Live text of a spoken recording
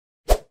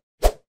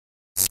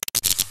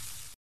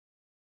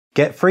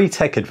Get free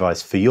tech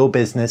advice for your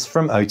business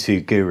from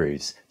O2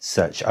 Gurus.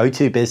 Search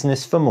O2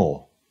 Business for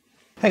more.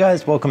 Hey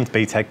guys, welcome to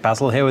BTech.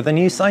 Basil here with a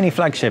new Sony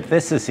flagship.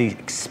 This is the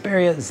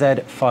Xperia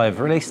Z5,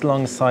 released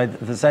alongside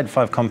the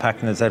Z5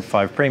 Compact and the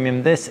Z5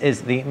 Premium. This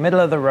is the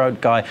middle-of-the-road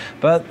guy,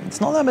 but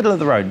it's not that middle of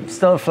the road, it's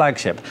still a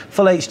flagship.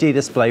 Full HD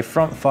display,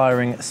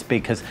 front-firing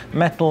speakers,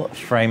 metal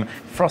frame,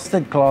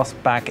 frosted glass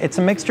back. It's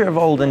a mixture of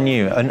old and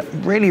new, and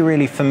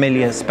really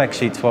familiar spec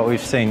sheet to what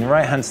we've seen.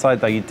 Right-hand side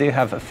though, you do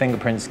have a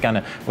fingerprint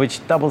scanner,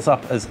 which doubles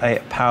up as a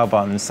power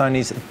button.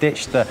 Sony's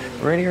ditched the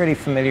really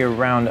familiar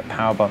round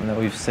power button that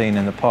we've seen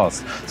in the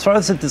past. As far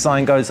as the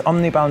design goes,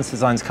 Omnibalance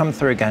designs come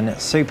through again,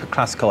 super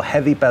classical,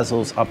 heavy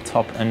bezels up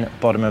top and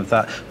bottom of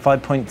that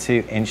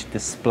 5.2-inch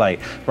display.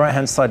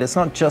 Right-hand side, it's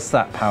not just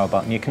that power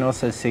button. You can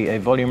also see a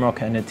volume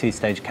rocker and a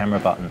two-stage camera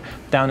button.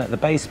 Down at the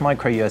base,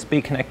 micro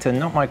USB connector,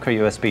 not micro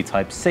USB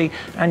Type-C,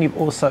 and you've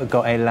also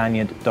got a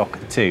lanyard dock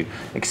too.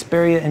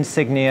 Xperia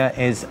insignia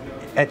is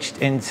etched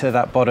into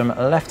that bottom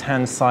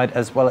left-hand side,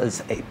 as well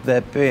as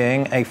there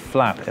being a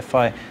flap. If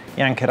I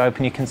yank it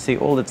open, you can see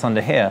all that's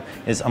under here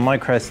is a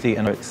micro SD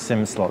and a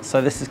SIM slot.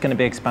 So this is going to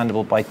be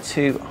expandable by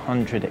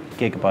 200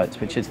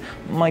 gigabytes, which is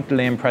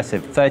mightily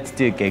impressive.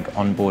 32 gig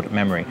onboard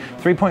memory.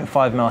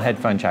 3.5mm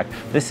headphone jack.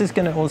 This is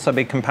going to also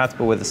be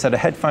compatible with a set of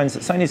headphones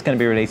that Sony's going to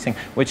be releasing,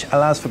 which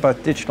allows for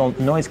both digital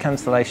noise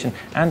cancellation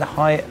and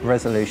high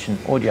resolution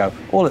audio,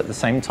 all at the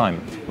same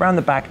time. Around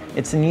the back,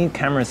 it's a new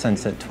camera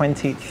sensor,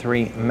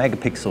 23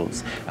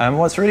 megapixels.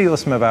 What's really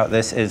awesome about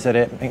this is that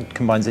it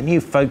combines a new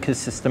focus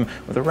system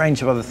with a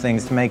range of other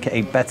things to make it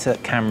a better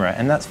camera,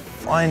 and that's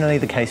finally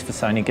the case for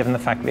Sony, given the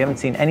fact we haven't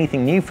seen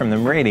anything new from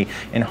them really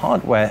in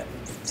hardware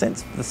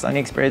since the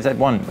Sony Xperia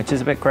Z1, which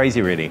is a bit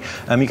crazy really.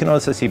 You can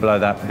also see below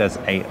that there's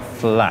a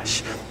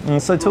flash.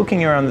 So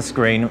talking around the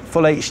screen,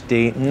 full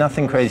HD,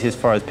 nothing crazy as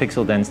far as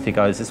pixel density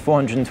goes. It's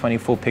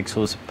 424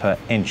 pixels per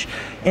inch.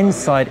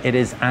 Inside it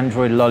is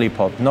Android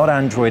Lollipop, not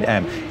Android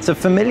M. It's a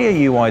familiar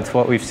UI to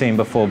what we've seen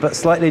before, but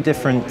slightly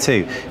different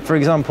too. For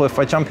example, if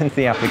I jump into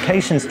the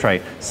applications tray,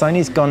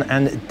 Sony's gone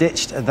and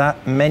ditched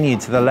that menu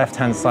to the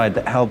left-hand side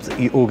that helps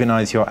you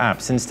organize your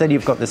apps. Instead,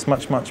 you've got this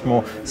much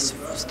more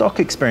stock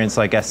experience,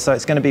 I guess, so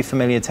it's going to be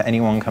familiar to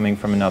anyone coming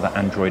from another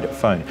Android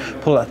phone.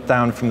 Pull that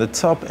down from the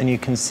top and you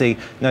can see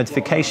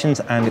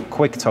notifications and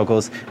quick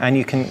toggles, and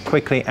you can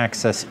quickly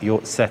access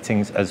your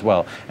settings as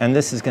well. And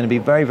this is going to be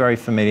very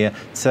familiar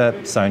to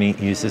Sony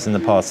users in the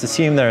past.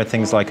 Assume there are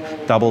things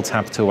like double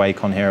tap to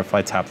wake on here if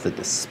I tap the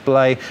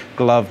display,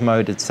 glove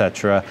mode,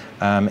 etc.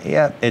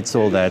 Yeah, it's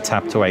all there,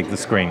 tap to wake the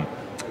screen.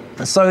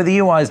 So the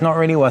UI is not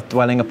really worth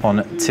dwelling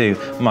upon too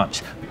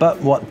much,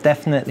 but what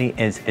definitely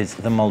is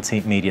the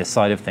multimedia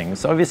side of things.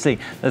 So obviously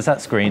there's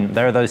that screen,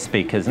 there are those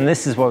speakers, and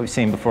this is what we've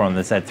seen before on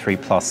the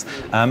Z3 Plus.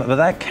 But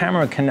that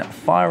camera can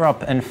fire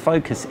up and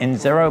focus in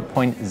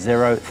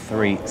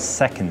 0.03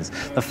 seconds.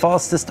 The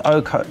fastest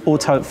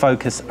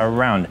autofocus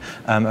around,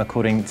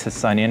 according to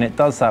Sony, and it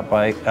does that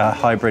by a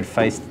hybrid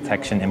face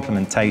detection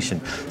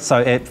implementation. So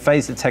it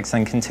phase detects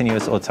and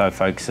continuous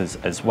autofocuses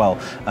as well,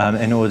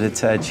 in order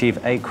to achieve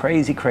a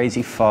crazy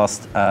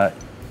fast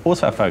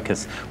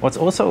autofocus. What's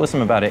also awesome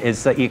about it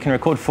is that you can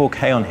record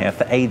 4K on here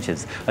for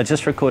ages. I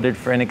just recorded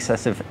for in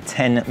excess of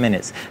 10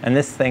 minutes, and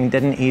this thing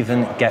didn't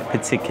even get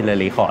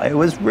particularly hot. It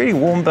was really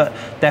warm, but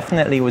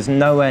definitely was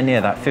nowhere near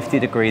that 50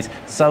 degrees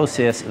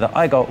Celsius that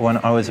I got when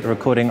I was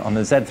recording on the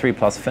Z3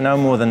 Plus for no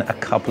more than a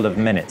couple of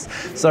minutes.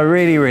 So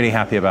really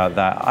happy about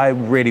that. I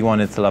really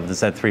wanted to love the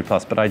Z3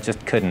 Plus, but I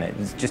just couldn't.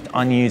 It's just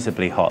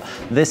unusably hot.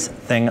 This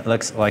thing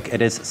looks like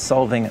it is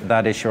solving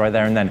that issue right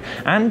there and then.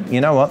 And you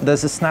know what?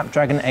 There's a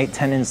Snapdragon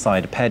 810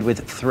 inside, paired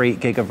with 3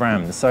 gig of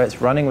RAM. So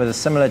it's running with a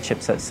similar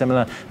chipset,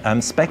 similar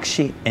spec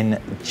sheet in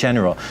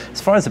general.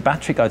 As far as the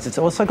battery goes, it's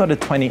also got a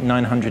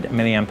 2900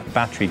 milliamp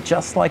battery,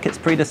 just like its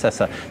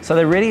predecessor. So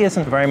there really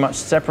isn't very much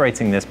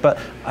separating this, but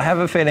I have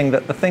a feeling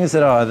that the things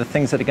that are the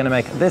things that are going to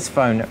make this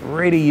phone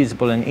really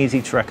usable and easy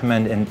to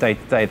recommend in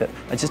day-to-day that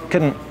I just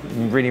couldn't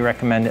really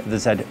recommend the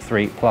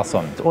Z3 Plus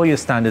on. All your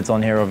standards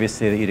on here,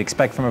 obviously, that you'd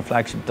expect from a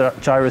flagship: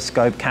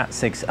 gyroscope,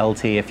 Cat6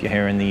 LTE if you're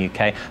here in the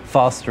UK,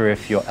 faster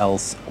if you're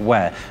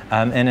elsewhere.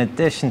 In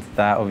addition to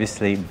that,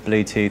 obviously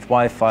Bluetooth,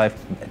 Wi-Fi,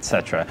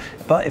 etc.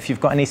 But if you've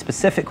got any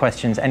specific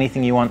questions,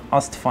 anything you want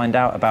us to find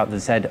out about the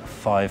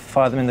Z5,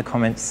 fire them in the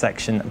comments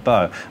section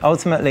below.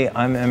 Ultimately,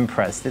 I'm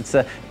impressed. It's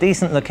a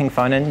decent looking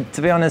phone, and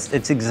to be honest,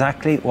 it's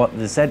exactly what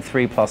the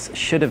Z3 Plus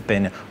should have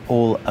been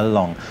all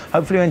along.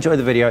 Hopefully you enjoyed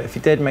the video. If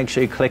you did, make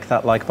sure you click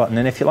that like button,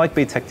 and if you like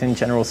BTech in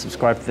general,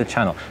 subscribe to the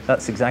channel.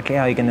 That's exactly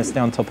how you're going to stay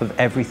on top of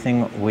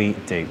everything we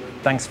do.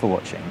 Thanks for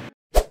watching.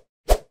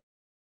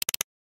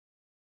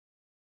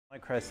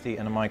 Micro SD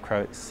and a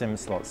micro SIM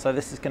slot. So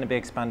this is going to be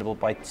expandable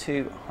by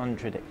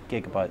 200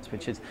 gigabytes,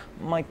 which is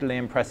mightily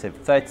impressive.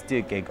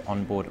 32 gig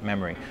onboard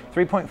memory,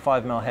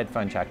 3.5mm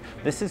headphone jack.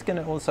 This is going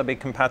to also be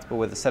compatible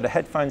with a set of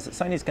headphones that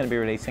Sony is going to be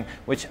releasing,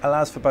 which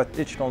allows for both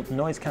digital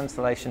noise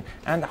cancellation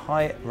and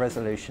high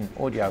resolution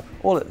audio,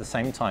 all at the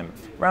same time.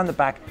 Around the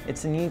back,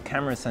 it's a new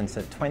camera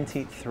sensor,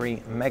 23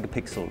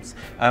 megapixels.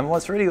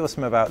 What's really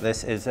awesome about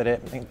this is that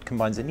it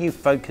combines a new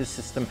focus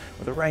system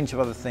with a range of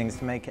other things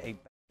to make it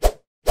a